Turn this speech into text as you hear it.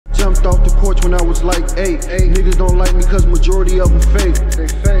Jumped off the porch when I was like 8. Niggas don't like me cause majority of them fake. They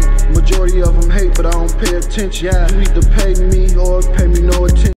fake. Majority of them hate, but I don't pay attention. You either pay me or pay me no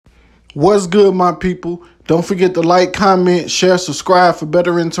attention. What's good, my people? Don't forget to like, comment, share, subscribe for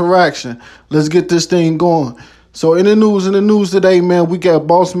better interaction. Let's get this thing going. So in the news today, man, we got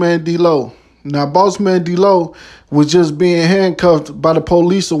Bossman Dlow. Now, Bossman Dlow was just being handcuffed by the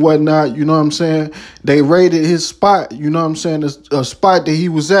police or whatnot, you know what I'm saying? They raided his spot, you know what I'm saying? A spot that he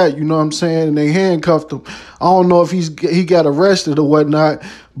was at, you know what I'm saying? And they handcuffed him. I don't know if he got arrested or whatnot,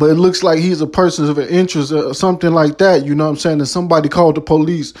 but it looks like he's a person of interest or something like that, you know what I'm saying? And somebody called the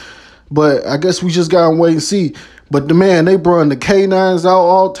police. But I guess we just gotta wait and see. But the man, they brought the K9s out,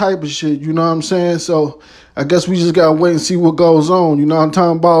 all type of shit, you know what I'm saying? So I guess we just gotta wait and see what goes on, you know what I'm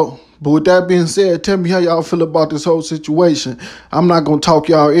talking about? But with that being said, tell me how y'all feel about this whole situation. I'm not gonna talk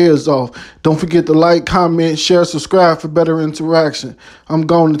y'all ears off. Don't forget to like, comment, share, subscribe for better interaction. I'm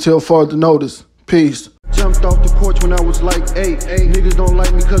going until further notice. Peace. Jumped off the porch when I was like 8. Niggas don't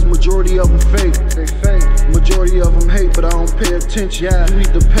like me cause majority of them fake. They fake. Majority of them hate, but I don't pay attention. You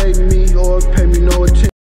either pay me or pay me no attention.